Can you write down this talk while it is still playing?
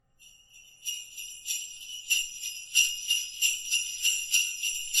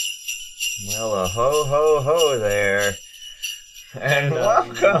Hello, ho, ho, ho there. And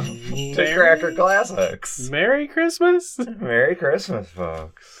welcome to Cracker Classics. Merry Christmas? Merry Christmas,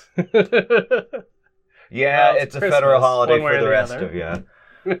 folks. Yeah, it's a federal holiday for the rest other. of you.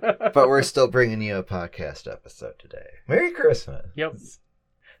 But we're still bringing you a podcast episode today. Merry Christmas. Yep.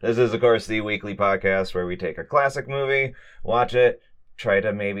 This is, of course, the weekly podcast where we take a classic movie, watch it, try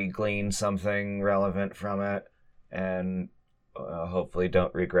to maybe glean something relevant from it, and hopefully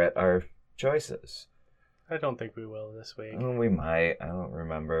don't regret our choices. I don't think we will this week. We might. I don't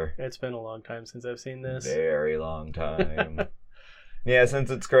remember. It's been a long time since I've seen this. Very long time. Yeah, since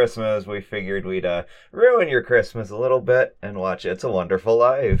it's Christmas, we figured we'd ruin your Christmas a little bit and watch It's a Wonderful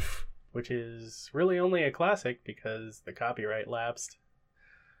Life. Which is really only a classic because the copyright lapsed.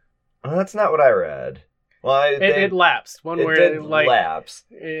 Well, that's not what I read. Well, It lapsed. It did lapse.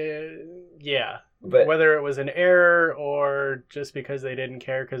 Yeah. But whether it was an error or just because they didn't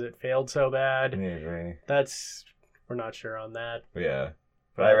care because it failed so bad, maybe. We're not sure on that. Yeah.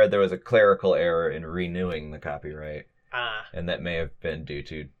 But I read there was a clerical error in renewing the copyright. And that may have been due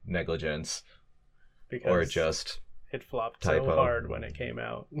to negligence. Because or just it flopped typo. So hard when it came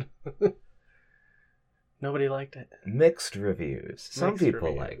out. Nobody liked it. Mixed reviews. Some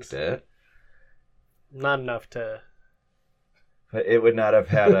people liked it. Not enough to... But it would not have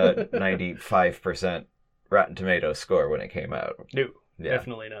had a 95% Rotten Tomatoes score when it came out. No,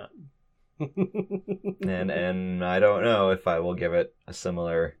 definitely not. and I don't know if I will give it a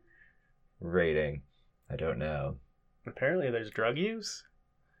similar rating. I don't know. Apparently there's drug use?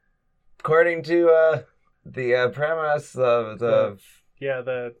 According to the premise of the...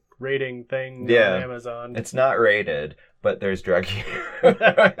 the rating thing on Amazon. It's not rated, but there's drug use.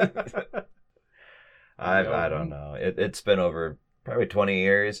 I don't know. It's been over probably 20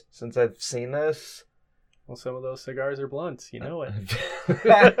 years since I've seen this. Well, some of those cigars are blunts. You know it.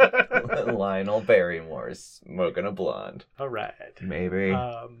 Lionel Barrymore's smoking a blonde. All right. Maybe.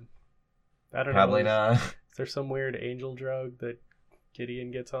 I don't know. Probably not. Is there some weird angel drug that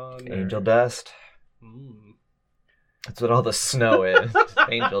Gideon gets on? Angel dust. That's what all the snow is.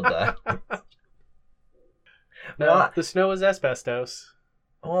 Angel dust. No, the snow is asbestos.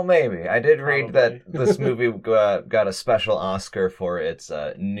 Well, maybe. I did read that this movie got a special Oscar for its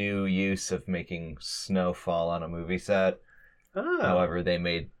new use of making snow fall on a movie set. Oh. However, they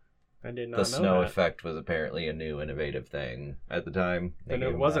made I did not the know snow that. effect was apparently a new innovative thing at the time. And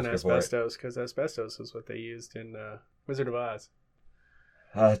it wasn't asbestos, because asbestos was what they used in Wizard of Oz.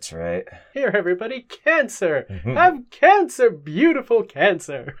 Oh, that's right. Here, everybody, cancer! Have cancer, beautiful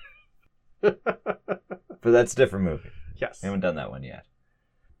cancer! But that's a different movie. Yes. I haven't done that one yet.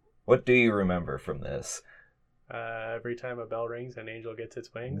 What do you remember from this? Every time a bell rings, an angel gets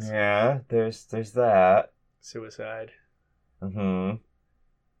its wings. Yeah, there's that. Suicide. Mm-hmm.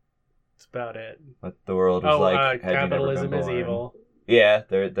 That's about it. What the world was like. Had capitalism you never is been born. evil. Yeah,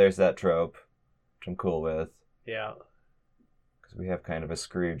 there's that trope, which I'm cool with. Yeah. Because we have kind of a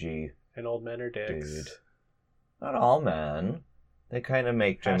Scroogey And old men are dicks. dude. Not all men. They kind of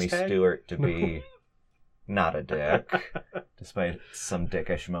make Jimmy Hashtag? Stewart to be not a dick, despite some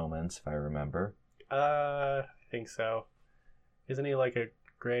dickish moments, if I remember. I think so. Isn't he like a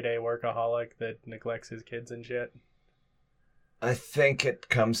grade A workaholic that neglects his kids and shit? I think it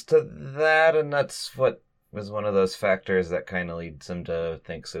comes to that, and that's what was one of those factors that kind of leads him to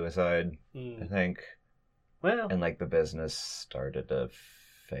think suicide, I think. Well, And like the business started to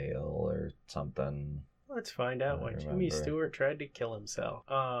fail or something. let's find out when Jimmy Stewart tried to kill himself.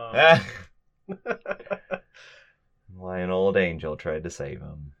 Why an old angel tried to save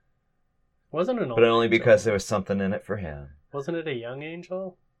him. Wasn't an old But only angel. because there was something in it for him. Wasn't it a young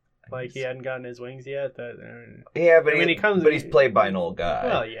angel? Like he hadn't gotten his wings yet? Yeah, but, I mean, but he's played by an old guy.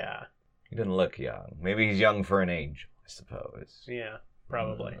 Well, yeah. He didn't look young. Maybe he's young for an angel, I suppose. Yeah,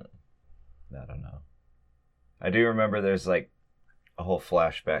 probably. I don't know. I do remember there's like a whole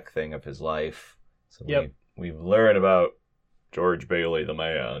flashback thing of his life. So we've learned about George Bailey the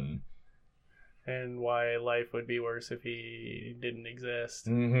man. And why life would be worse if he didn't exist.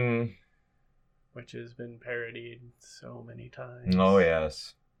 Mm-hmm. Which has been parodied so many times. Oh,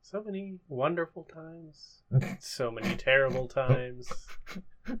 yes. So many wonderful times. So many terrible times.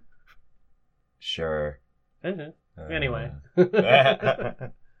 Sure. Anyway.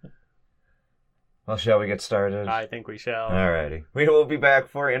 Well, shall we get started? I think we shall. Alrighty. We will be back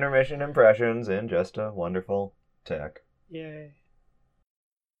for intermission impressions in just a wonderful tick. Yay.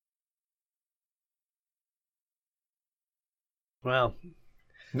 Well.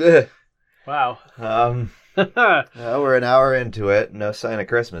 Wow. We're an hour into it. No sign of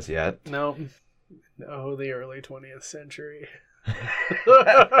Christmas yet. No. Oh, the early 20th century.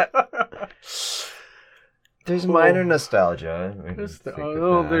 There's minor nostalgia.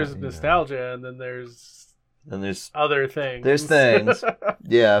 There's nostalgia, and then there's other things. There's things.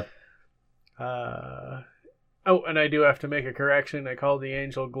 Yeah. And I do have to make a correction. I called the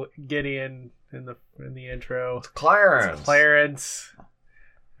angel Gideon in the intro. It's Clarence. It's Clarence.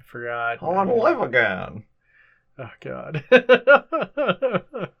 I forgot. I want to live again. Oh God.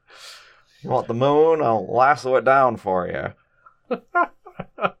 You want the moon? I'll lasso it down for you.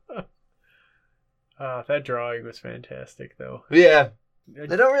 That drawing was fantastic, though. Yeah.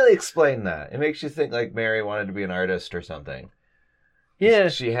 They don't really explain that. It makes you think like Mary wanted to be an artist or something. Yeah.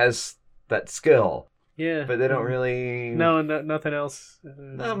 She has that skill. Yeah. But they don't really... No, nothing else.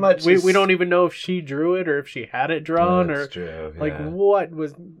 Not much. We don't even know if she drew it or if she had it drawn. That's true, yeah. Like, what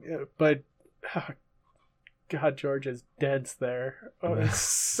was... But... God, George is dense there. Oh, it's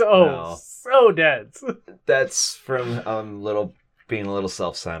so dense. That's from being a little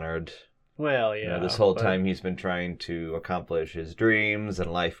self-centered. Well, yeah. This whole time he's been trying to accomplish his dreams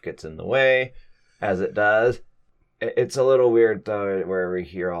and life gets in the way, as it does. It's a little weird, though, where we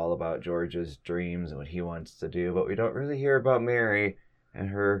hear all about George's dreams and what he wants to do, but we don't really hear about Mary and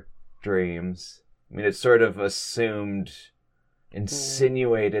her dreams. I mean, it's sort of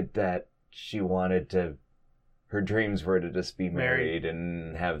insinuated that she wanted to... Her dreams were to just be married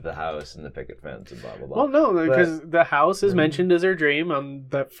and have the house and the picket fence and blah, blah, blah. Well, no, because the house is mentioned as her dream on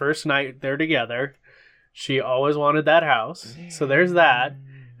that first night they're together. She always wanted that house. So there's that.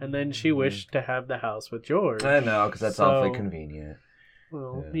 And then she wished to have the house with George. I know, because that's awfully convenient.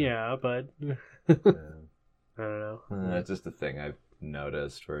 Well, yeah, but... I don't know. That's just the thing I've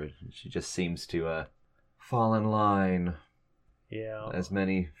noticed, where she just seems to fall in line. Yeah. As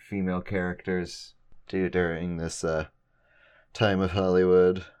many female characters do during this time of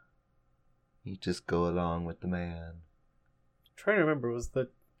Hollywood. You just go along with the man. I'm trying to remember,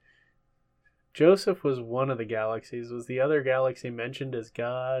 Joseph was one of the galaxies. Was the other galaxy mentioned as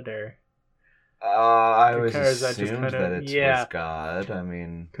God, or? I was assumed that it was God. I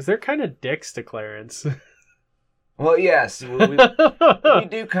mean, because they're kind of dicks to Clarence. Well, yes, we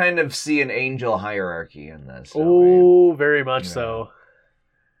do kind of see an angel hierarchy in this. Oh, very much so.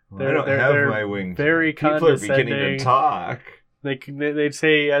 Well, I don't have my wings. Very People are beginning to talk. They'd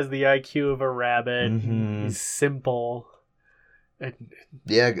say he has the IQ of a rabbit. Mm-hmm. He's simple.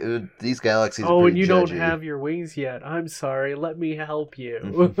 Yeah, these galaxies are pretty and you judgy. Don't have your wings yet. I'm sorry. Let me help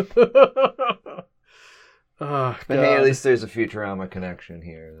you. Oh, but hey, at least there's a Futurama connection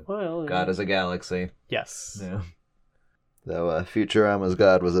here. Well, God is a galaxy. Yes. Yeah. Though Futurama's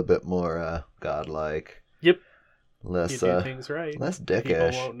God was a bit more godlike. Yep. Less, you do things right. Less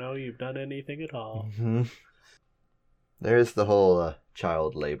dickish. People won't know you've done anything at all. Mm-hmm. There's the whole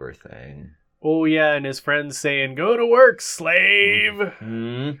child labor thing. Oh, yeah, and his friends saying, "Go to work, slave!"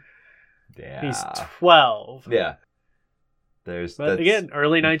 Mm-hmm. Yeah. He's 12. Yeah. But again,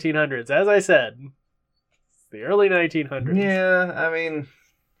 early 1900s. As I said, it's the early 1900s. Yeah, I mean,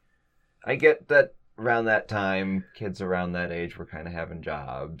 I get that around that time, kids around that age were kind of having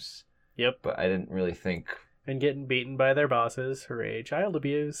jobs. Yep. But I didn't really think... And getting beaten by their bosses. Hooray, child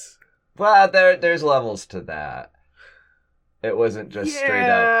abuse. Well, there's levels to that. It wasn't just straight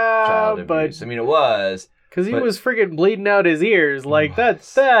up child abuse. I mean, it was. Because he was freaking bleeding out his ears. Like,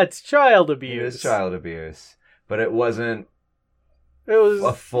 that's child abuse. It is child abuse. But it wasn't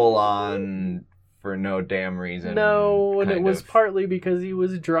a full-on, for no damn reason. No, and it was partly because he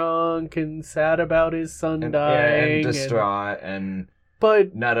was drunk and sad about his son dying. Yeah, and distraught and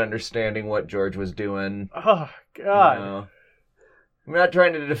not understanding what George was doing. Oh, God. You know? I'm not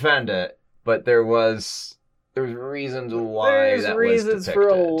trying to defend it, but there was reasons why There's that reasons was depicted. for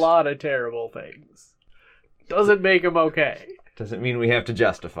a lot of terrible things. Doesn't make him okay. Doesn't mean we have to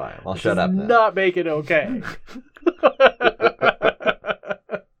justify him. I'll shut up now. Not make it okay.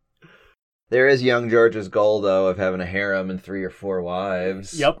 There is young George's goal, though, of having a harem and 3 or 4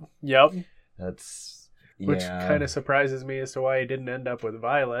 wives. Yep. That's... Which kind of surprises me as to why he didn't end up with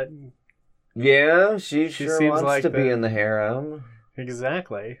Violet. Yeah, she sure seems wants like to be in the harem.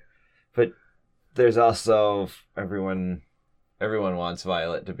 Exactly. But there's also everyone wants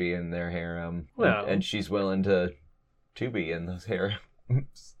Violet to be in their harem. Well, and she's willing to be in those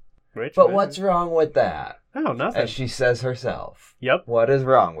harems. But what's wrong with that? Oh, nothing. As she says herself. Yep. What is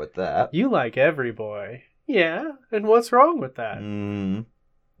wrong with that? You like every boy. Yeah, and what's wrong with that? Mm.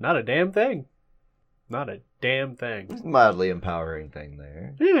 Not a damn thing. Not a damn thing. It's a mildly empowering thing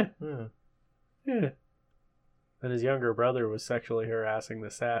there. Yeah. And his younger brother was sexually harassing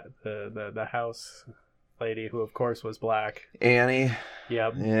the house lady, who of course was black. Annie.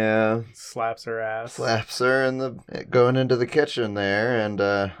 Yep. Yeah. Slaps her ass. Slaps her going into the kitchen there, and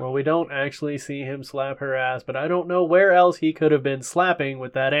Well, we don't actually see him slap her ass, but I don't know where else he could have been slapping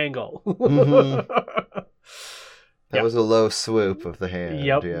with that angle. Mhm. that Yep. was a low swoop of the hand.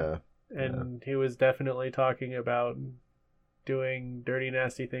 Yep. Yeah. And he was definitely talking about doing dirty,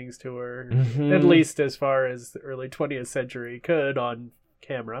 nasty things to her, Mhm. at least as far as the early 20th century could on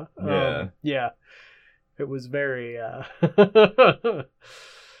camera. Yeah. Yeah. It was very,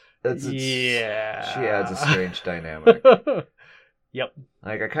 It's yeah. She adds a strange dynamic. Yep.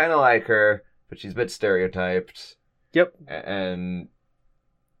 Like, I kind of like her, but she's a bit stereotyped. Yep. And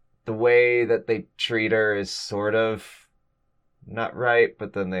the way that they treat her is sort of not right,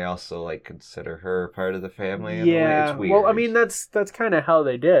 but then they also, like, consider her part of the family in a way. Yeah. It's weird. Well, I mean, that's kind of how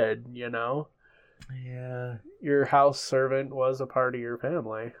they did, you know? Yeah. Your house servant was a part of your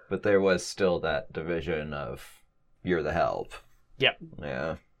family. But there was still that division of, you're the help. Yep.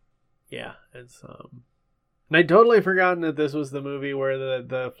 Yeah. Yeah, it's and I'd totally forgotten that this was the movie where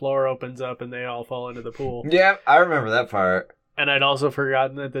the floor opens up and they all fall into the pool. Yeah, I remember that part. And I'd also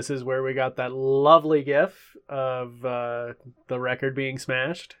forgotten that this is where we got that lovely gif of the record being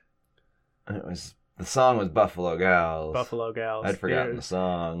smashed. The song was Buffalo Gals. Buffalo Gals. I'd forgotten Yeah. the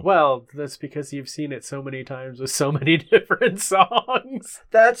song. Well, that's because you've seen it so many times with so many different songs.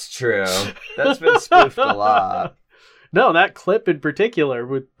 That's true. That's been spoofed a lot. No, that clip in particular,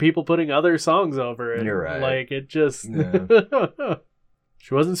 with people putting other songs over it. You're right. Like, it just... Yeah.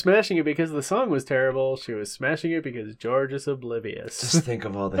 She wasn't smashing it because the song was terrible. She was smashing it because George is oblivious. Just think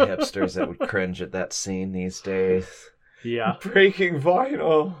of all the hipsters that would cringe at that scene these days. Yeah. Breaking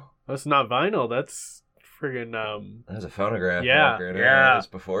vinyl. That's not vinyl. That's friggin', That was a phonograph Yeah, record. yeah. It was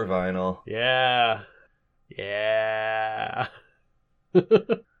before vinyl. Yeah. Yeah.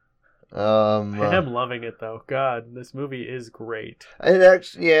 I am loving it, though. God, this movie is great. It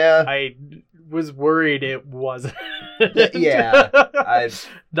actually, yeah. I was worried it wasn't. Yeah.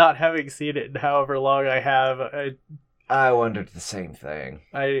 Not having seen it in however long I have, I wondered the same thing.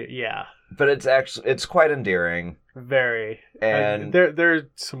 yeah, But it's quite endearing. very. And there's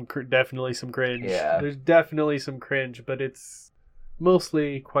definitely some cringe. Yeah. There's definitely some cringe, but it's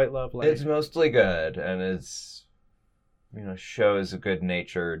mostly quite lovely. it's mostly good, and it's, shows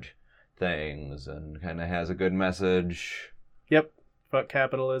good-natured things and kind of has a good message. Yep. Fuck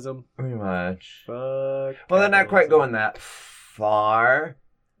capitalism. Pretty much. Fuck. Well, they're not quite capitalism. going that far,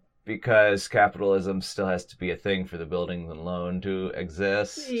 because capitalism still has to be a thing for the buildings and loan to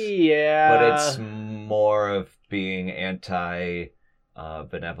exist. Yeah. But it's more of being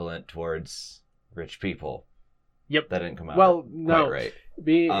anti-benevolent towards rich people. Yep. That didn't come out Well, quite no. right.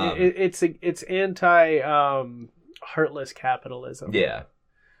 It's anti heartless capitalism. Yeah.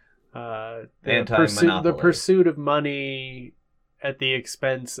 The Anti-monopoly. pursuit of money at the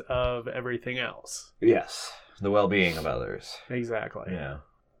expense of everything else. Yes. The well-being of others. Exactly. Yeah.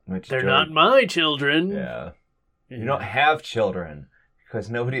 Which They're not my children. Yeah. You don't have children because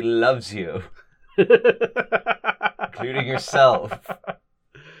nobody loves you, including yourself.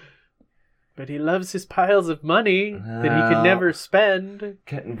 But he loves his piles of money that he can never spend.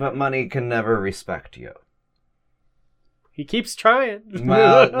 But money can never respect you. He keeps trying.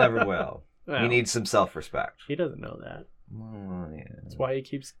 Well, it never will. Well, He needs some self-respect. he doesn't know that. Well, yeah. That's why he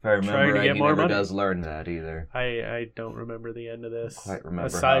keeps If I remember trying to right, get he more never money. does learn that either. I don't remember the end of this. Quite remember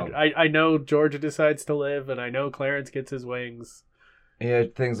Aside, how- I know Georgia decides to live, and I know Clarence gets his wings Yeah,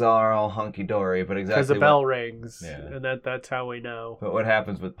 things are all hunky-dory, but because exactly the bell rings, Yeah. and that's how we know. But what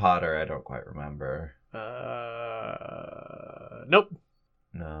happens with Potter, I don't quite remember. Nope,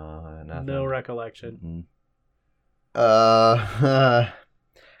 No, nothing. no recollection. Mhm.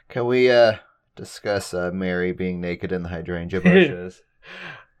 Can we discuss Mary being naked in the hydrangea Bushes.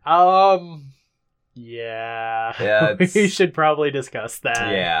 Yeah, Yeah, we it's- should probably discuss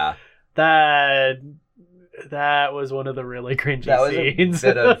that. Yeah. That was one of the really cringy That was a scenes.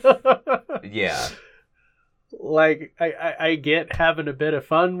 bit Yeah. Like, I get having a bit of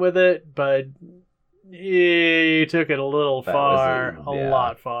fun with it, but you took it a little That far, was a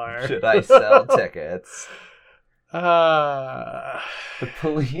lot far. Should I sell tickets? The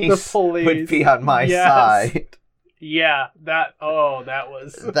police, The police, would be on my yes. side. Yeah, that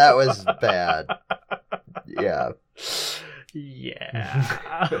was That was bad. Yeah. Yeah.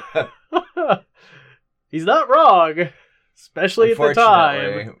 He's not wrong, especially at the time,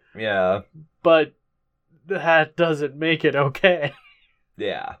 Unfortunately, yeah. but that doesn't make it okay.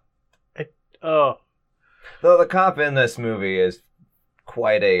 Yeah. Oh, Though the cop in this movie is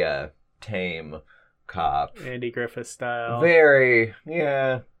quite a tame cop. Andy Griffith style. Very,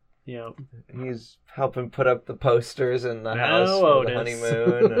 yeah. Yeah. He's helping put up the posters in the Now house for the Otis.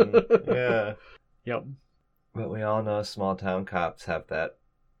 honeymoon. And, yeah. Yep. But we all know small town cops have that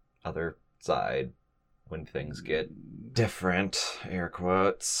other side when things get different, air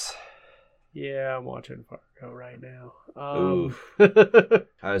quotes. Yeah, I'm watching Fargo right now. Oof.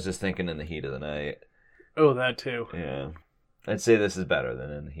 I was just thinking In the Heat of the Night. Oh, that too. Yeah. I'd say this is better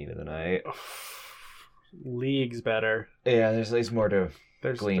than In the Heat of the Night. Leagues better. Yeah, there's at least more to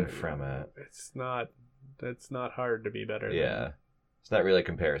There's glean from it. It's not hard to be better. Yeah. It's not really a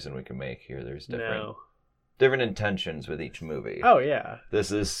comparison we can make here. There's No. different intentions with each movie. Oh yeah.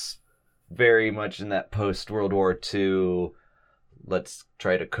 This is very much in that post-World War II, let's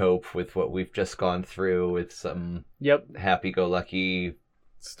try to cope with what we've just gone through with some Yep. happy-go-lucky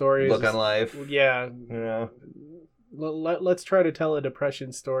Stories. look on life. Yeah. You know? Let's try to tell a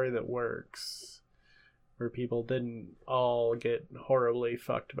depression story that works, where people didn't all get horribly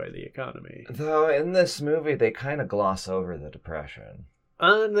fucked by the economy. Though in this movie, they kind of gloss over the depression.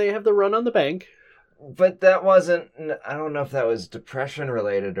 And they have the run on the bank. But that wasn't, I don't know if that was depression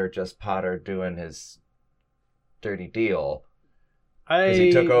related or just Potter doing his dirty deal. Because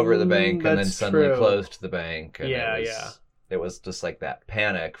he took over the bank and then suddenly closed the bank. And it was just like that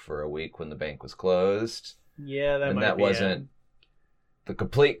panic for a week when the bank was closed. Yeah, that and might that be wasn't the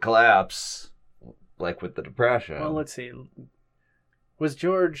complete collapse like with the depression. Well, let's see. Was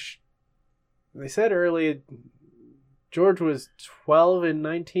George... They said early George was 12 in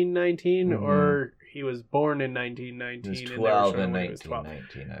 1919, or he was born in 1919. He was 12 in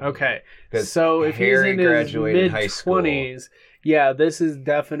 1919. Okay, so if he's in his mid-20s, yeah, this is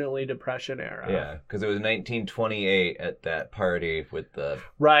definitely Depression era. Yeah, because it was 1928 at that party with the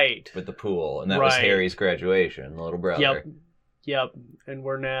with the pool, and that was Harry's graduation, the little brother. Yep, and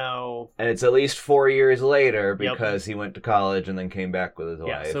we're now... And it's at least 4 years later because he went to college and then came back with his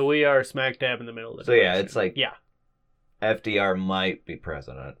wife. Yeah, so we are smack dab in the middle of the Depression. Yeah, it's like FDR might be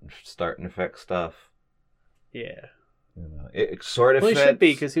president, starting to fix stuff. Yeah. You know, it sort of fits. He should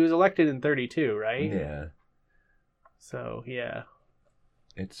be, because he was elected in 32, right? Yeah. So, yeah.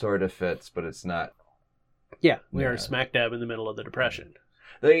 It sort of fits, but it's not... Yeah, we are smack dab in the middle of the Depression.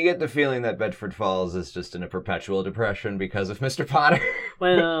 Though you get the feeling that Bedford Falls is just in a perpetual depression because of Mr. Potter.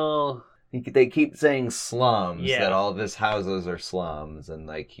 Well... They keep saying slums, that all of his houses are slums, and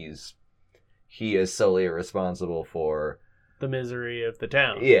like he is solely responsible for... the misery of the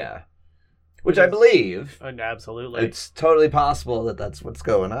town. Yeah. Which I believe. Absolutely. It's totally possible that that's what's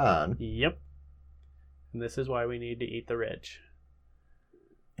going on. Yep. And this is why we need to eat the rich.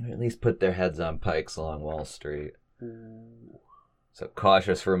 Or at least put their heads on pikes along Wall Street. Ooh. So,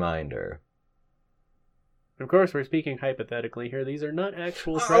 cautious reminder. Of course, we're speaking hypothetically here. These are not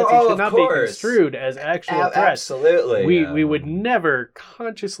actual threats. These should not be construed as actual threats. Absolutely. We would never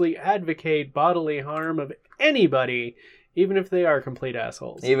consciously advocate bodily harm of anybody, even if they are complete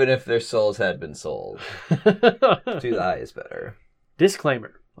assholes. Even if their souls had been sold. To the eye is better.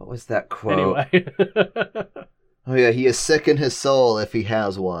 Disclaimer. What was that quote? Anyway. Oh yeah, he is sick in his soul if he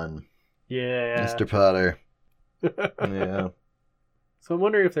has one. Yeah. Mr. Potter. Yeah. So I'm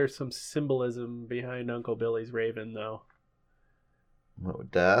wondering if there's some symbolism behind Uncle Billy's raven, though. What,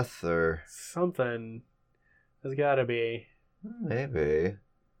 death or something? There's got to be. Maybe. It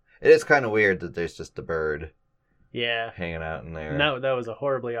is kind of weird that there's just a bird. Yeah. Hanging out in there. No, that was a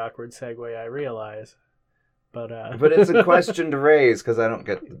horribly awkward segue, I realize. But it's a question to raise because I don't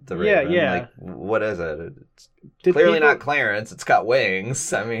get the raven. Yeah. Like, what is it? It's clearly not Clarence. It's got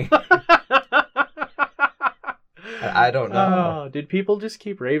wings. I mean. I don't know. Oh, did people just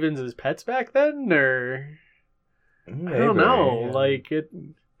keep ravens as pets back then, or maybe, I don't know. Yeah. Like it,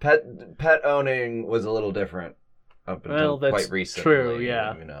 pet owning was a little different up until quite recently. True,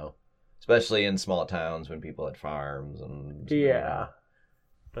 yeah. You know, especially in small towns when people had farms and yeah.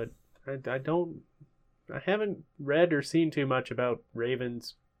 But I haven't read or seen too much about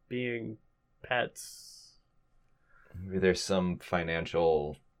ravens being pets. Maybe there's some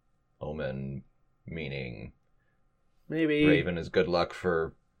financial omen meaning. Maybe raven is good luck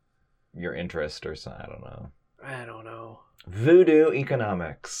for your interest or something. I don't know. Voodoo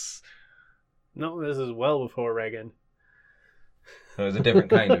economics. No, this is well before Reagan. It was a different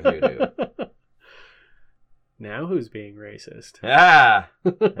kind of voodoo. Now who's being racist? Ah!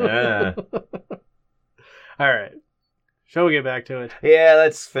 Yeah. All right. Shall we get back to it? Yeah,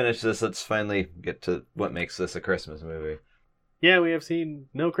 let's finish this. Let's finally get to what makes this a Christmas movie. Yeah, we have seen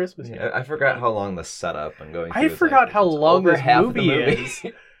no Christmas yet. I forgot how long the setup and going through I forgot how long this movie is.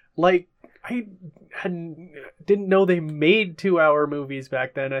 Like, I didn't know they made 2-hour movies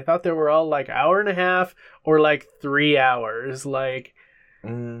back then. I thought they were all like 1.5 hours or like 3 hours. Like,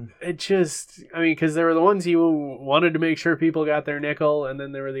 It just, I mean, because there were the ones you wanted to make sure people got their nickel, and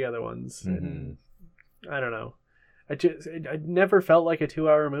then there were the other ones. And I don't know. It never felt like a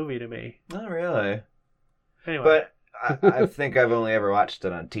 2-hour movie to me. Not really. Anyway. But I think I've only ever watched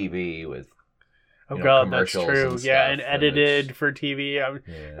it on TV with God, that's commercials true. and stuff, And edited for TV.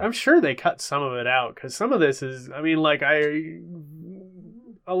 I'm sure they cut some of it out, because some of this is, I mean, like, a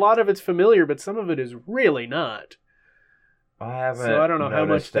lot of it's familiar, but some of it is really not. I haven't. So I don't know how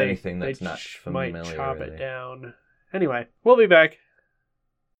much anything that's not might familiar. chop really. it down. Anyway, we'll be back.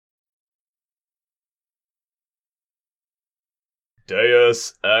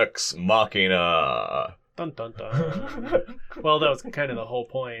 Deus Ex Machina. Dun dun dun. Well, that was kind of the whole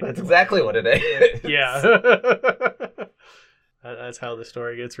point. That's exactly what it is. Yeah. That's how the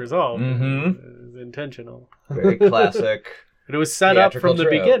story gets resolved. It's intentional. Very classic. And it was set up from the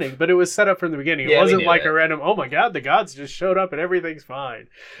trope. beginning. But it was set up from the beginning. It Yeah, wasn't like it. a random, oh my god, the gods just showed up and everything's fine.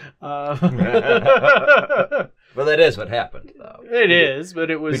 Well, that is what happened, though. It is, but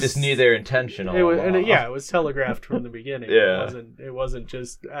it was... We just knew their intention all It was, along. and it was telegraphed from the beginning. Yeah. It wasn't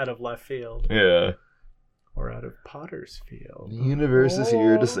just out of left field. Yeah. Or out of Potter's field. The universe is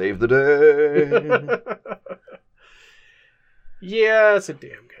here to save the day. Yeah, it's a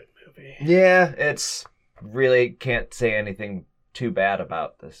damn good movie. Yeah, it's really can't say anything too bad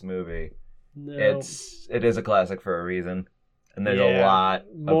about this movie. No. It is a classic for a reason, and there's a lot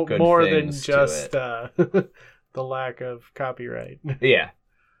of good more than things just to it. the lack of copyright. Yeah.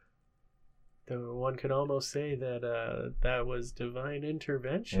 Though one could almost say that that was divine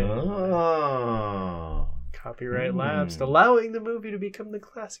intervention. Oh. Copyright lapsed, allowing the movie to become the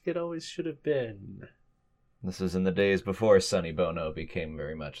classic it always should have been. This was in the days before Sonny Bono became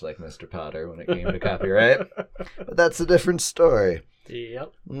very much like Mr. Potter when it came to copyright. But that's a different story.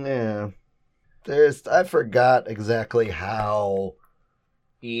 Yep. Yeah. I forgot exactly how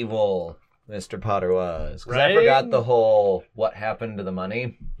Evil Mr. Potter was. 'Cause Right? I forgot the whole what happened to the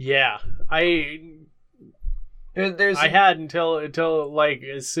money. Yeah. I There's had until like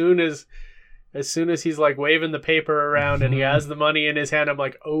as soon as he's like waving the paper around and he has the money in his hand, I'm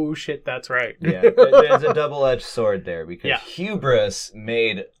like, oh shit, that's right. Yeah, there's a double-edged sword there because Yeah. hubris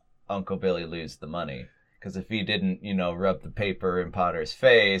made Uncle Billy lose the money. Because if he didn't, rub the paper in Potter's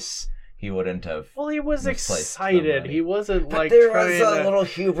face, he wouldn't have. Well, he was misplaced the excited. money. He wasn't But like there trying was a to... little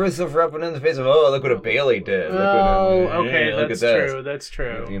hubris of rubbing in the face of, oh, look what a Bailey did. Oh, Look okay, at that's this. true. That's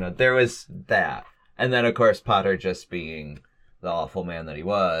true. There was that. And then, of course, Potter, just being the awful man that he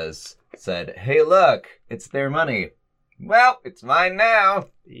was, said, hey, look, it's their money. Well, it's mine now.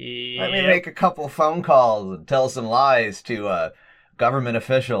 Let me make a couple phone calls and tell some lies to government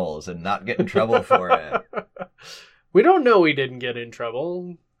officials and not get in trouble for it. We don't know he didn't get in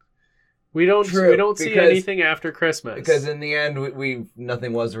trouble. We don't see because- anything after Christmas. Because in the end, we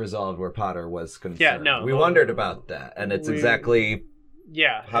nothing was resolved where Potter was concerned. Yeah, no. We wondered about that, and it's exactly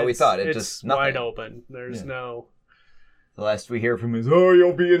how we thought. It's just nothing. wide open. There's Yeah. no... the last we hear from him is, oh,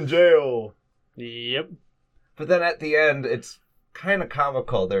 you'll be in jail. Yep. But then at the end, it's kind of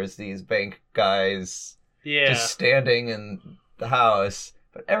comical. There's these bank guys Yeah. just standing in the house,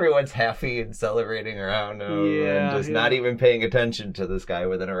 but everyone's happy and celebrating around him and just not even paying attention to this guy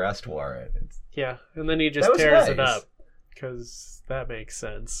with an arrest warrant. Yeah, and then he That just was tears it nice. up. Because that makes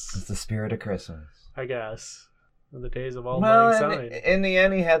sense, It's the spirit of Christmas. I guess. In the days of all Well, lang syne. in the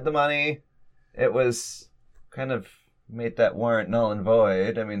end, he had the money. It was kind of made that warrant null and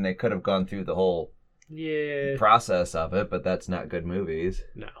void. I mean, they could have gone through the whole Yeah. process of it, but that's not good movies.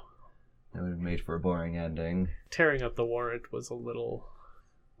 No. That would have made for a boring ending. Tearing up the warrant was a little...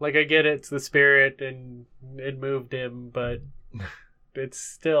 Like, I get it's the spirit and it moved him, but it's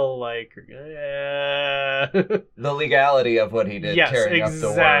still like... The legality of what he did, yes, tearing exactly.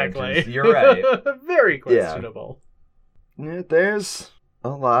 up the warrant. You're right. Very questionable. Yeah, there's a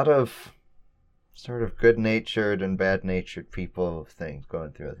lot of sort of good-natured and bad-natured people things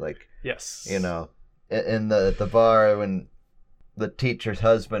going through it. Like, Yes. in the bar when the teacher's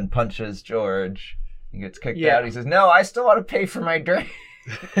husband punches George, he gets kicked Yeah. out. He says, "No, I still want to pay for my drink."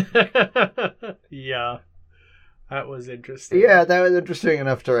 Yeah. That was interesting. Yeah, that was interesting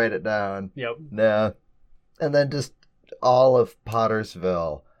enough to write it down. Yep. Yeah. And then just all of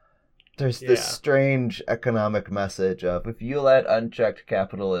Pottersville. There's this Yeah. strange economic message of, If you let unchecked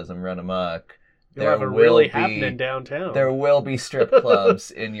capitalism run amok, You'll have a really happening downtown. there will be strip clubs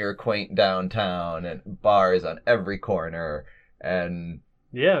in your quaint downtown and bars on every corner. And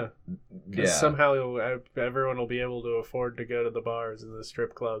Yeah. yeah, Because somehow everyone will be able to afford to go to the bars and the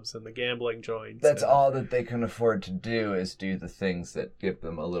strip clubs and the gambling joints. that's and- all that they can afford to do is do the things that give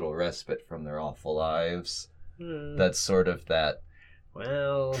them a little respite from their awful lives. That's sort of that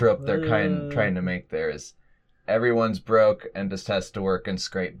Well, trope they're trying to make there is everyone's broke and just has to work and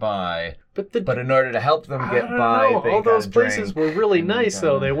scrape by. But in order to help them get by, they all those gotta places drink, were really and nice, gotta-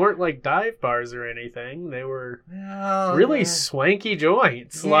 though. They weren't like dive bars or anything. They were Well, really yeah. swanky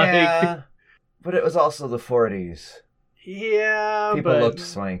joints. Yeah, but it was also the 40s. Yeah, People but looked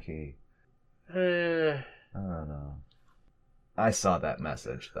swanky. I I don't know. I saw that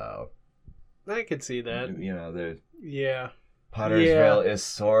message, though. could see that. You know, Yeah. Pottersville is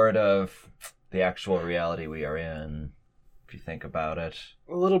sort of the actual reality we are in, if you think about it.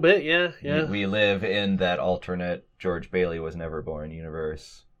 A little bit, yeah, yeah. We live in that alternate George Bailey was never born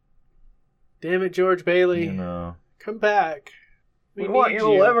universe. Damn it, George Bailey. You know. Come back. We want need you to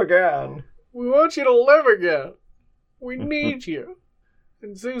live again. We want you to live again. We need you.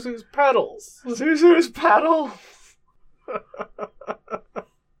 And Zuzu's pedals. Zuzu's paddle.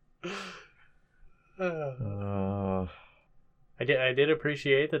 I did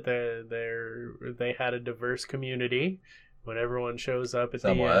appreciate that they had a diverse community when everyone shows up at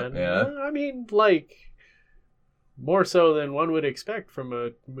Somewhat, the end. yeah. I mean, like, more so than one would expect from a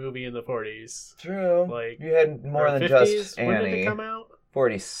movie in the 40s. True. Like, You had more or than 50s? just When did Annie. it come out?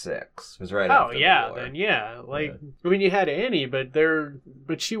 46 was right Oh after yeah, the war. then yeah. Like, I mean, you had Annie, but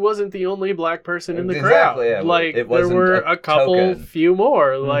she wasn't the only black person in the Exactly, crowd. yeah, Like, it there wasn't were a a couple, token. few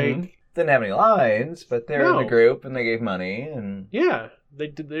more. Mhm. Like, Didn't have any lines, but they were in No. the group and they gave money and yeah, they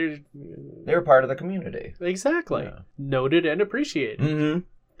did. they were part of the community. Exactly Yeah. noted and appreciated. Mm-hmm.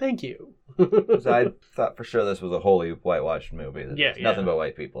 Thank you. I thought for sure this was a wholly whitewashed movie. Yeah, There's nothing yeah. but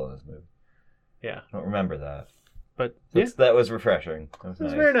white people in this movie. Yeah, I don't remember that. but yeah, That was refreshing. That was it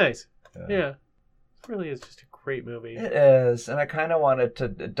was nice. very nice. Yeah. Yeah, it really is just a great movie. It is, and I kind of wanted to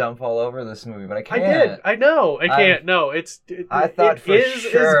dump all over this movie, but I I can't. did. I know. I can't. No, I thought it for is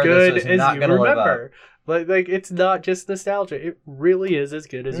sure as good this was as not you gonna live remember. Like it's not just nostalgia. It really is as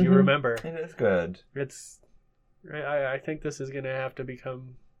good as you Mhm. remember. It is good. It's. I think this is gonna have to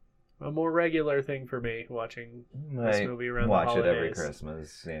become a more regular thing for me watching this Might movie around watch the it every holidays.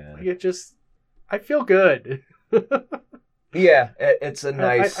 Christmas. Yeah, Like, it just. I feel good. yeah. It's a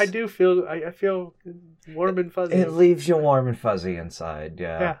nice. I do feel. I feel warm and fuzzy. It leaves you warm and fuzzy inside.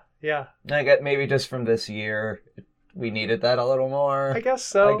 Yeah. Yeah. I get maybe just from this year, we needed that a little more. I guess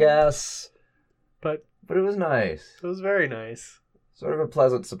so. I guess. But But it was nice. it was very nice. Sort of a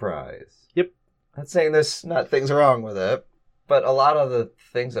pleasant surprise. Yep. Not saying there's not things wrong with it, but a lot of the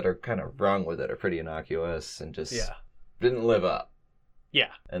things that are kind of wrong with it are pretty innocuous and just Yeah. didn't live up.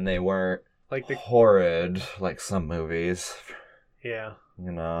 Yeah. And they weren't Like the. horrid like some movies. Yeah.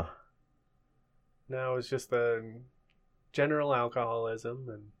 You know. No, it was just the general alcoholism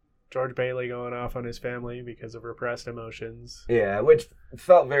and George Bailey going off on his family because of repressed emotions. Yeah, which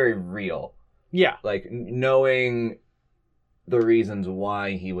felt very real. Yeah. Like knowing the reasons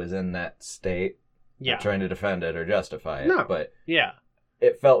why he was in that state. Yeah. Not trying to defend it or justify it. No. But Yeah.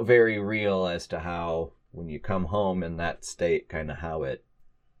 it felt very real as to how when you come home in that state, kind of how it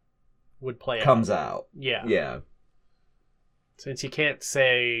Would play comes out. Yeah. Yeah. Since you can't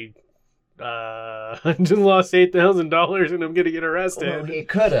say, I just lost $8,000 and I'm going to get arrested. Well, he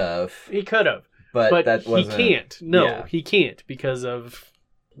could have, He could have. but But that he wasn't. can't. No, Yeah. he can't because of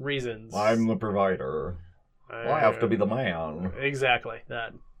reasons. the provider. I have to be the man. Exactly.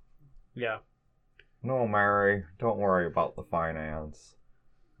 That. Yeah. No, Mary, don't worry about the finance.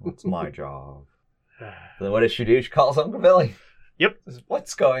 That's my job. Then what does she do? She calls Uncle Billy. Yep. Says,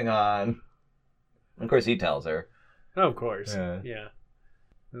 what's going on? Of course, he tells her. Of course. Yeah. Yeah.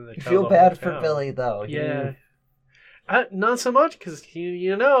 And they You tell feel the bad whole for town. Billy, though. Yeah. Not so much because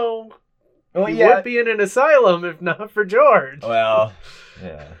you know Well, he yeah. would be in an asylum if not for George. Well,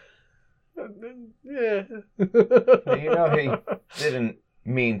 yeah. Yeah. You know he didn't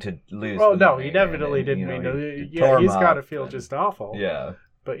mean to lose. Oh the no, money, he definitely and, didn't you know, mean to. he Yeah, tore him he's got to up feel and- just awful. Yeah,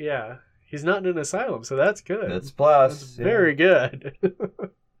 But yeah, he's not in an asylum, so that's good. that's plus. That's yeah. very good.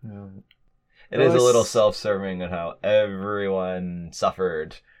 Yeah. It is a little self-serving at how everyone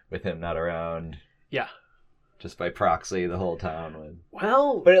suffered with him not around. Yeah. Just by proxy, the whole town would.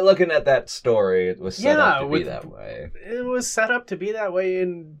 Well, But looking at that story, it was set up Yeah, to be with- that way. it was set up to be that way,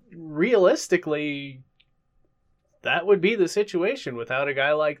 and realistically, that would be the situation without a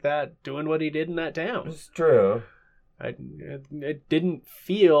guy like that doing what he did in that town. It's true. It didn't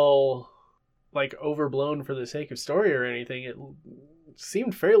feel like overblown for the sake of story or anything. It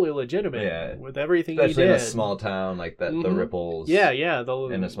seemed fairly legitimate Yeah. with everything Especially he in did. a small town like that, the Mhm. ripples. Yeah.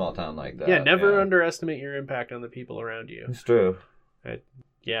 In a small town like that. Yeah, never underestimate your impact on the people around you. It's true.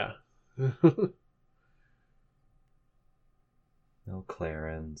 Yeah. No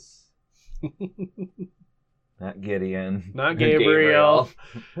Clarence. Not Gideon. Not Gabriel.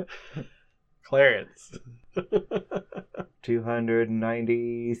 Clarence.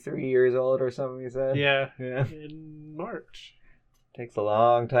 293 years old or something, you said? Yeah. Yeah. In March. Takes a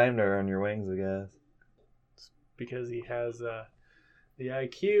long time to earn your wings, I guess. Because he has the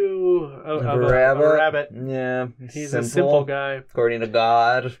IQ of a rabbit. Yeah. He's a simple guy. According to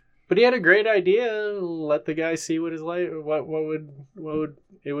God. But he had a great idea. Let the guy see what his life, what would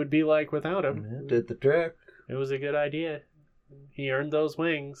it would be like without him. Yeah, did the trick. It was a good idea. He earned those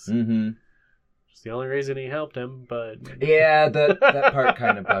wings. Mm-hmm. It's the only reason he helped him, but... Yeah, that part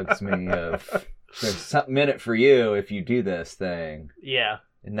kind of bugs me. Of there's something in it for you if you do this thing. Yeah.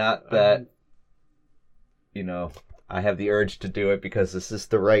 And not that, I have the urge to do it because this is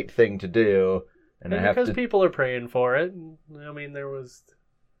the right thing to do. And I have because to... people are praying for it. I mean,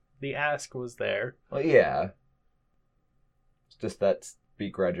 the ask was there. Well, yeah. It's just that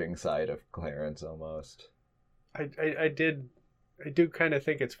begrudging side of Clarence almost. I do kind of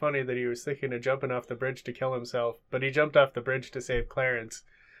think it's funny that he was thinking of jumping off the bridge to kill himself, but he jumped off the bridge to save Clarence.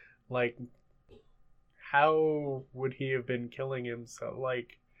 Like, how would he have been killing himself?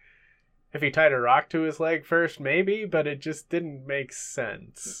 Like, if he tied a rock to his leg first, maybe, but it just didn't make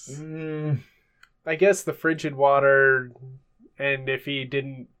sense. I guess the frigid water, and if he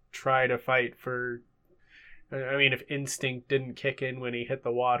didn't try to fight for... I mean, if instinct didn't kick in when he hit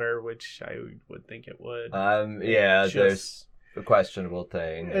the water, which I would think it would. Yeah, there's a questionable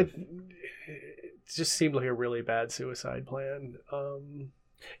thing. It just seemed like a really bad suicide plan.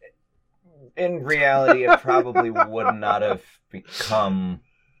 In reality, it probably would not have become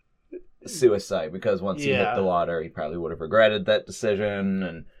suicide, because once he hit the water, he probably would have regretted that decision,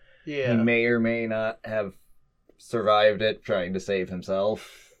 and he may or may not have survived it trying to save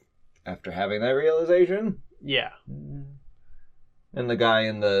himself after having that realization. Yeah. And the guy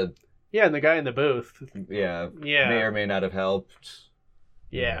in the... Yeah, and the guy in the booth. Yeah. May or may not have helped.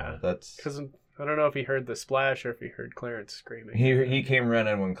 Yeah. That's... Because I don't know if he heard the splash or if he heard Clarence screaming. He came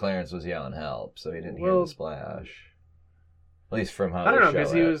running when Clarence was yelling help, so he didn't hear the splash. At least from how I don't know,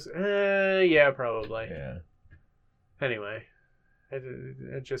 because he was... yeah, probably. Yeah. Anyway.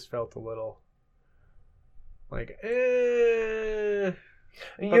 It just felt a little... Like, You're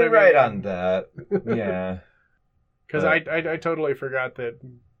right on that. Yeah. Because I totally forgot that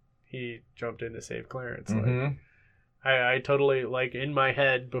he jumped in to save Clarence. Mm-hmm. Like, I totally, like, in my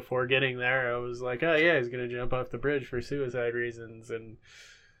head before getting there, I was like, oh yeah, he's going to jump off the bridge for suicide reasons, and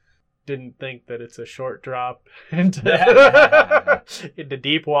didn't think that it's a short drop into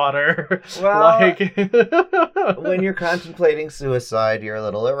deep water. Well, when you're contemplating suicide, you're a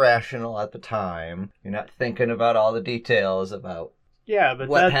little irrational at the time. You're not thinking about all the details about but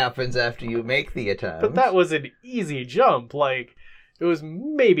what happens after you make the attempt. But that was an easy jump. Like, it was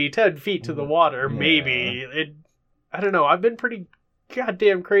maybe 10 feet to the water. Yeah. Maybe. I don't know. I've been pretty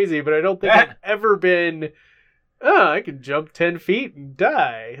goddamn crazy, but I don't think I've ever been, I can jump 10 feet and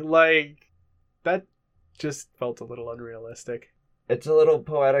die. Like, that just felt a little unrealistic. It's a little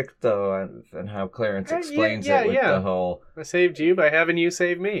poetic, though, and how Clarence explains it with the whole... I saved you by having you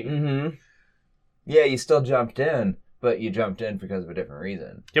save me. Mm-hmm. Yeah, you still jumped in. But you jumped in because of a different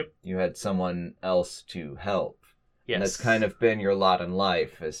reason. Yep. You had someone else to help. Yes. And that's kind of been your lot in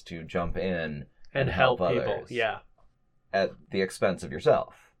life, is to jump in and help people. Others. Yeah. At the expense of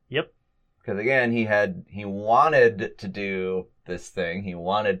yourself. Yep. Because again, he wanted to do this thing. He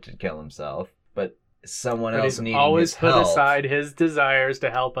wanted to kill himself, but someone else needed his help. Always put aside his desires to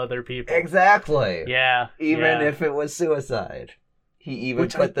help other people. Exactly. Yeah. Even if it was suicide. He even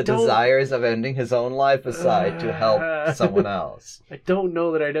put the desires of ending his own life aside to help someone else. I don't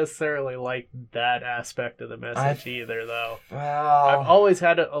know that I necessarily like that aspect of the message either, though. Well, I've always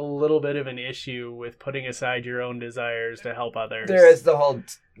had a little bit of an issue with putting aside your own desires to help others. There is the whole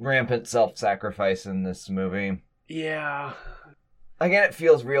rampant self-sacrifice in this movie. Yeah. Again, it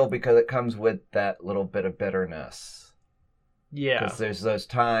feels real because it comes with that little bit of bitterness. Yeah. Because there's those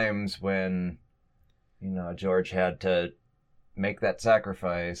times when, George had to make that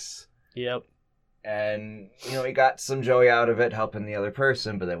sacrifice. Yep. And, he got some joy out of it, helping the other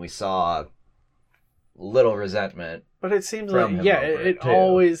person, but then we saw little resentment. But it seems like, it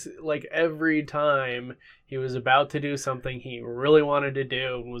always, like, every time he was about to do something he really wanted to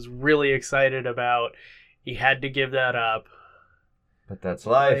do and was really excited about, he had to give that up. But that's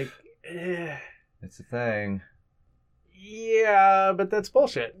life. It's a thing. Yeah, but that's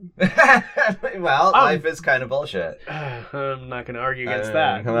bullshit. Well, life is kind of bullshit. I'm not going to argue against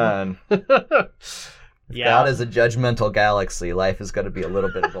that. Come on. If God is a judgmental galaxy, life is going to be a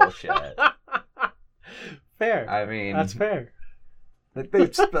little bit of bullshit. Fair. I mean... That's fair.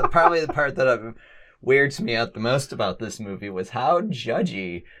 Probably the part that weirds me out the most about this movie was how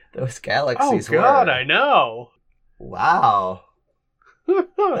judgy those galaxies Oh God, were. I know. Wow.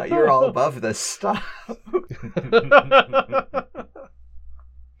 Thought you were all above this stuff.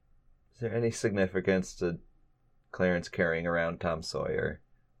 Is there any significance to Clarence carrying around Tom Sawyer?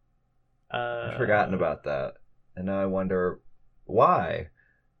 I've forgotten about that. And now I wonder why.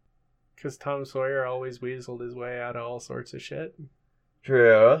 Because Tom Sawyer always weaseled his way out of all sorts of shit.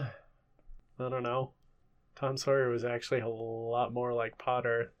 True. I don't know. Tom Sawyer was actually a lot more like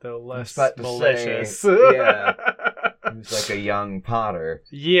Potter, though less about to malicious. say, yeah. He was like a young Potter.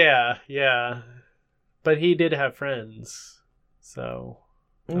 Yeah. But he did have friends, so...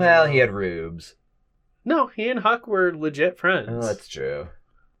 Well, he had rubes. No, he and Huck were legit friends. Oh, that's true.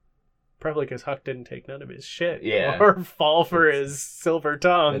 Probably because Huck didn't take none of his shit. Yeah. Or fall for his silver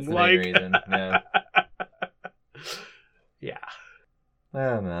tongue. That's the main reason, yeah. Yeah.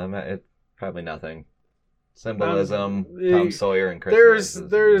 Well, no, it's probably nothing. Symbolism, Tom Sawyer and This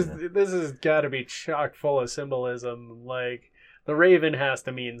Christmas. has got to be chock full of symbolism. Like, the Raven has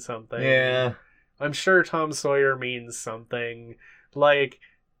to mean something. Yeah. I'm sure Tom Sawyer means something. Like,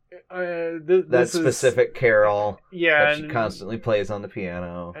 that specific carol yeah, that she constantly plays on the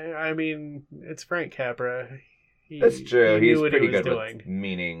piano. I mean, it's Frank Capra. That's true. He He's knew what pretty he was good doing. with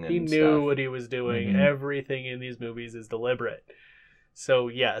meaning and He stuff. knew what he was doing. Mhm. Everything in these movies is deliberate. So,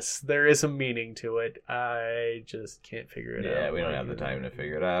 yes, there is some meaning to it. I just can't figure it out. Yeah, we don't have the time to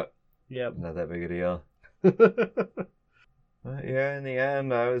figure it out. Yep. Not that big a deal. But yeah, in the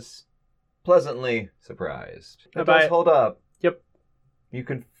end, I was pleasantly surprised. It does hold up. Yep.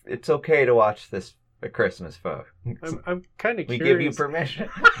 It's okay to watch this at Christmas, folks. I'm kind of We curious. give you permission.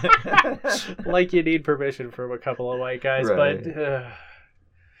 Like you need permission from a couple of white guys, Right. but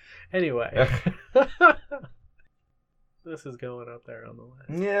anyway. This is going up there on the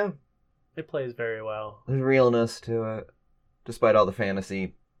list. Yeah, It plays very well. there's realness to it, despite all the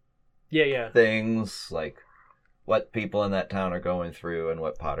fantasy Yeah. things, like what people in that town are going through and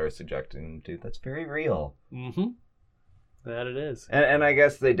what Potter is subjecting to. That's very real. Mm-hmm. That it is. And I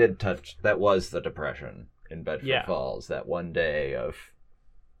guess they did touch, that was the Depression in Bedford Yeah. Falls, that one day or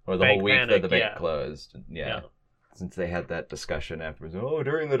the Bank whole week panic, that the bank yeah. closed. Yeah. Since they had that discussion afterwards,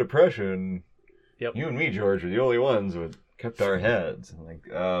 during the Depression, Yep. you and me, George, were the only ones who kept our heads. I'm like,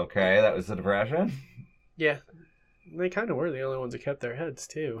 okay, that was the Depression? Yeah. They kind of were the only ones that kept their heads,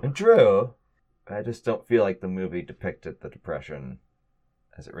 too. True. I just don't feel like the movie depicted the Depression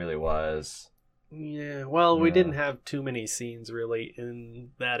as it really was. Yeah. Well, we Yeah. didn't have too many scenes, really,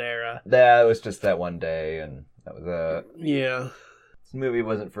 in that era. That was just that one day, and that was it. Yeah. This movie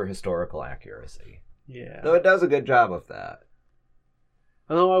wasn't for historical accuracy. Yeah. Though it does a good job of that.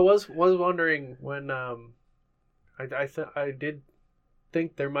 Although I was wondering when I did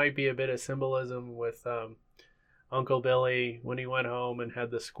think there might be a bit of symbolism with Uncle Billy when he went home and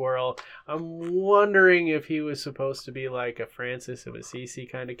had the squirrel. I'm wondering if he was supposed to be like a Francis of Assisi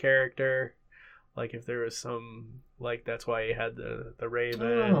kind of character, like if there was some, like that's why he had the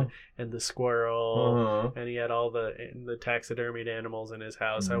raven and the squirrel, and he had all the taxidermied animals in his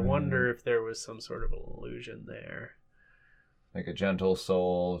house. I wonder if there was some sort of illusion there. Like a gentle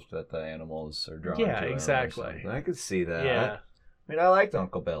soul that the animals are drawn to. Yeah, him or exactly. something. I could see that. Yeah. I mean, I liked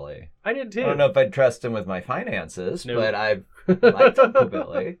Uncle Billy. I did too. I don't know if I'd trust him with my finances, No. but I liked Uncle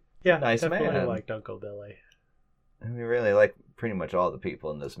Billy. Yeah, Nice definitely man. liked Uncle Billy. I mean, really like pretty much all the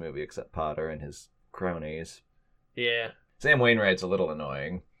people in this movie except Potter and his cronies. Yeah. Sam Wainwright's a little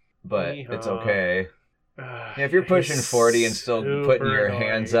annoying, but it's Yeehaw. okay. Yeah, if you're pushing 40 and still putting your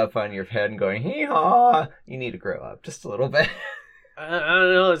hands up on your head and going, hee-haw, you need to grow up just a little bit. I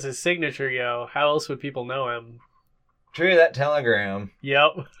don't know, it's his signature, yo. How else would people know him? True, that telegram.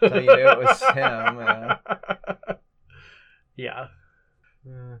 Yep. So you knew it was him. Yeah.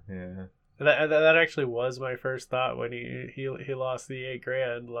 Yeah. That actually was my first thought when he lost the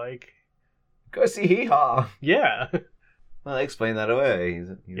 $8,000. Like, Go see hee-haw. yeah. Well, they explain that away. He's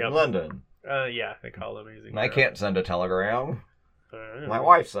Yep. in London. Yeah, they call him Amazing. And I can't send a telegram. Uh, My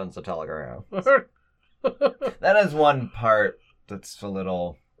wife sends a telegram. That is one part that's a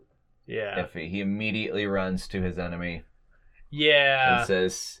little Yeah. iffy. He immediately runs to his enemy Yeah. and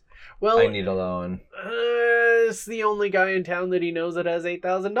says, Well, I need a loan. it's the only guy in town that he knows that has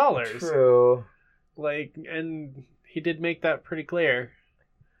 $8,000. True. Like, and he did make that pretty clear.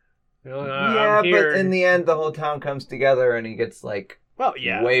 You know, Yeah, I'm here. but in the end, the whole town comes together and he gets, like, Well,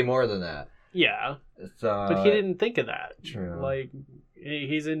 yeah. way more than that. Yeah. So, But he didn't think of that. True. Like,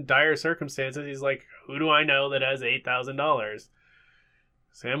 he's in dire circumstances. He's like, who do I know that has $8,000?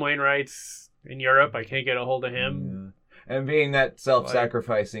 Sam Wainwright's in Europe. I can't get a hold of him. And being that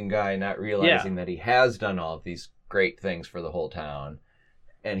self-sacrificing guy, not realizing that he has done all of these great things for the whole town,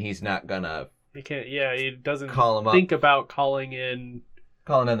 and he's not gonna... He can't, he doesn't call him think about calling in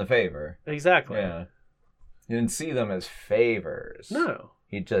the favor. Exactly. Yeah. He didn't see them as favors. No.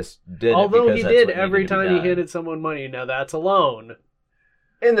 He just did Although it because he that's did what every needed to be time he done. handed someone money. Now that's a loan.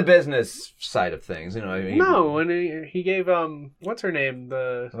 In the business side of things, you know what I mean? No, when he gave, what's her name?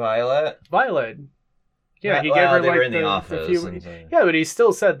 Violet? Yeah, he gave her they like were in the office. Yeah, but he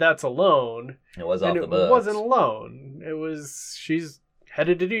still said that's a loan. It was off the books. And it wasn't a loan. It was, she's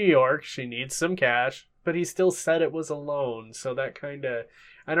headed to New York. She needs some cash. But he still said it was a loan. So that kind of,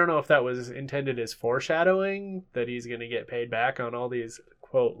 I don't know if that was intended as foreshadowing that he's going to get paid back on all these,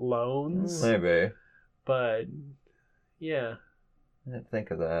 quote, loans. Maybe. But, yeah. I didn't think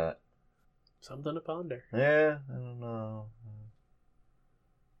of that. Something to ponder. Yeah, I don't know.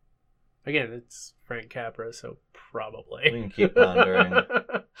 Again, it's Frank Capra, so probably. We can keep pondering.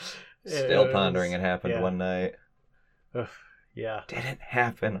 Still pondering it happened one night. Yeah. Didn't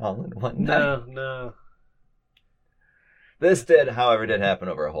happen all in one night. No. This however, did happen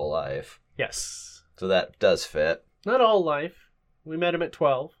over a whole life. Yes. So that does fit. Not a whole life. We met him at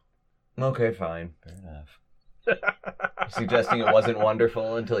 12. Okay, fine. Fair enough. You're suggesting it wasn't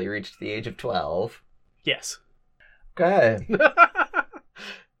wonderful until you reached the age of 12? Yes. Okay.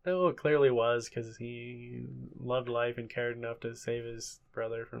 No, it clearly was, because he loved life and cared enough to save his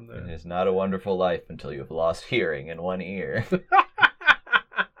brother from the... It is not a wonderful life until you've lost hearing in one ear.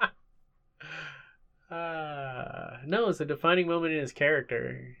 No, it's a defining moment in his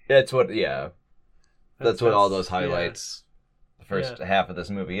character. That's what, That's what all those highlights, the first half of this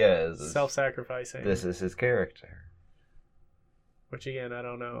movie is self-sacrificing. This is his character. Which, again, I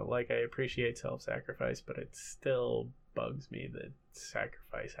don't know. Like, I appreciate self-sacrifice, but it still bugs me that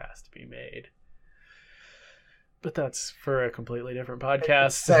sacrifice has to be made. But that's for a completely different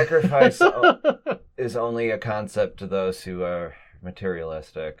podcast. Sacrifice is only a concept to those who are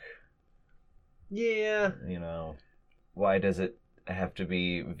materialistic. Yeah. You know, why does it have to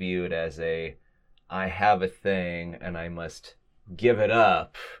be viewed as I have a thing and I must give it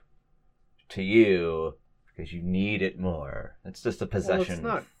up to you because you need it more? It's just a possession.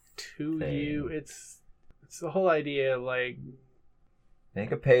 Well, it's not to thing. you. It's the whole idea, like...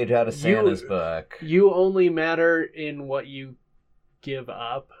 Make a page out of Santa's book. You only matter in what you give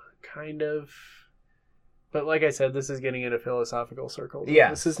up, kind of. But like I said, this is getting into philosophical circles.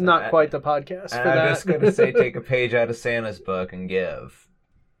 Yeah. This is not quite the podcast for that. I'm just going to say take a page out of Santa's book and give.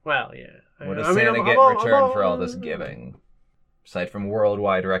 Well, yeah. What does Santa get in return for all this giving? Aside from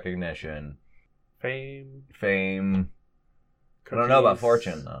worldwide recognition. Fame. Cookies. I don't know about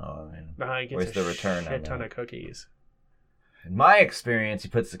fortune, though. I mean, where's the return on that? A ton of cookies. In my experience, he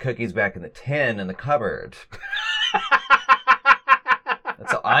puts the cookies back in the tin in the cupboard.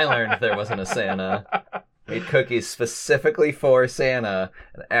 That's how I learned there wasn't a Santa. Made cookies specifically for Santa,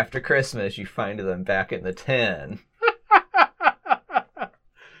 and after Christmas, you find them back in the tin.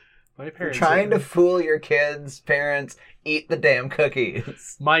 My parents trying to fool your kids, parents, eat the damn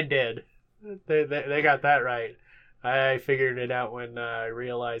cookies. Mine did. They got that right. I figured it out when I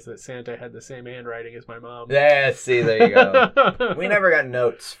realized that Santa had the same handwriting as my mom. Yeah, see, there you go. We never got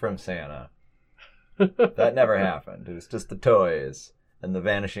notes from Santa. That never happened. It was just the toys and the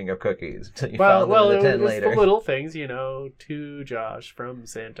vanishing of cookies until you found them in the tin later. It was the little things, to Josh from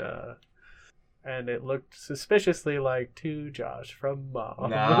Santa. And it looked suspiciously like to Josh from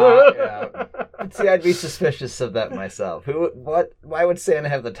Mom. Yeah. See, I'd be suspicious of that myself. Why would Santa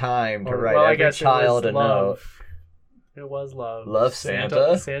have the time to write every child a note? It was love. Love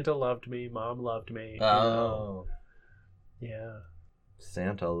Santa? Santa loved me. Mom loved me. Oh. Yeah.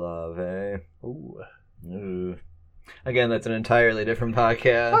 Santa love, eh? Ooh. Again, that's an entirely different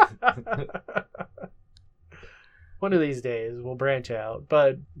podcast. One of these days, we'll branch out.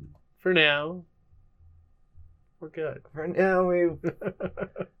 But for now, we're good. For now,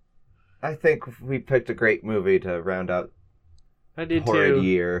 I think we picked a great movie to round out I did horrid too.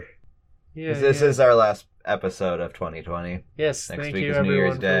 year. Yeah, this is our last episode of 2020. Yes, Next thank week you is New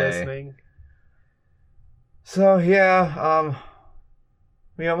Year's everyone Day. for listening. So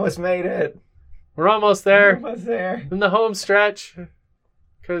we almost made it. We're almost there. We're almost there. In the home stretch,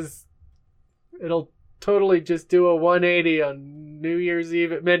 because it'll totally just do a 180 on New Year's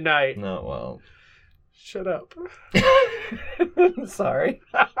Eve at midnight. No, it won't. Shut up. Sorry.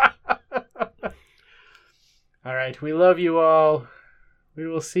 All right, we love you all. We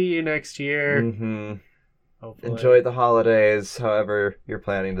will see you next year. Mm-hmm. Hopefully. Enjoy the holidays, however you're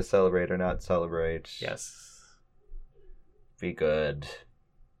planning to celebrate or not celebrate. Yes. Be good.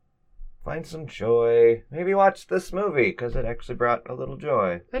 find some joy. Maybe watch this movie because it actually brought a little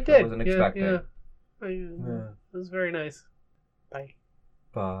joy. It did. I wasn't expecting. It was very nice. Bye.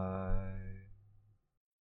 Bye.